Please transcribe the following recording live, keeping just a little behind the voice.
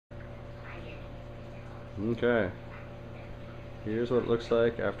Okay, here's what it looks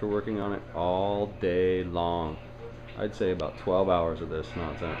like after working on it all day long. I'd say about 12 hours of this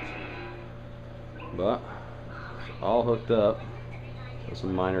nonsense. But it's all hooked up. So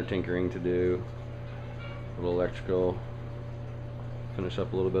some minor tinkering to do, a little electrical, finish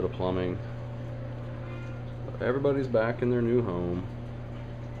up a little bit of plumbing. But everybody's back in their new home.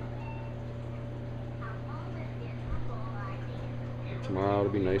 Tomorrow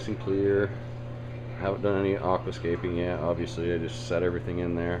it'll be nice and clear. Haven't done any aquascaping yet. Obviously, I just set everything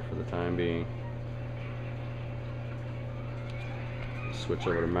in there for the time being. Switch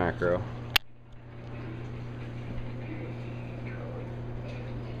over to macro.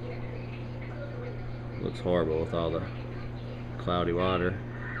 Looks horrible with all the cloudy water,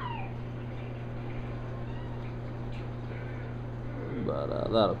 but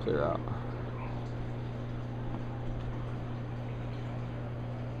that'll clear out.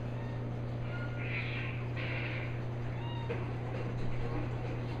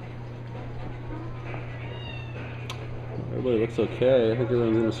 Everybody looks okay. I think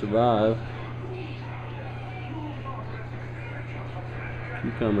everyone's gonna survive.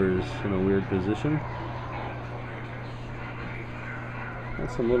 Cucumber's in a weird position.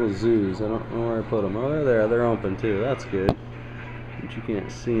 Got some little zoos. I don't know where I put them. Oh, they're there. They're open too. That's good. But you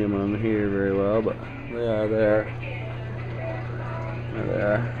can't see them on here very well, but they are there. There they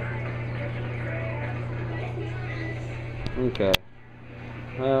are. Okay.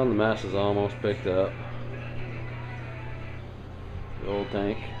 Well, the mess is almost picked up. The old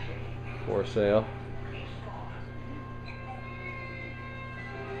tank for sale.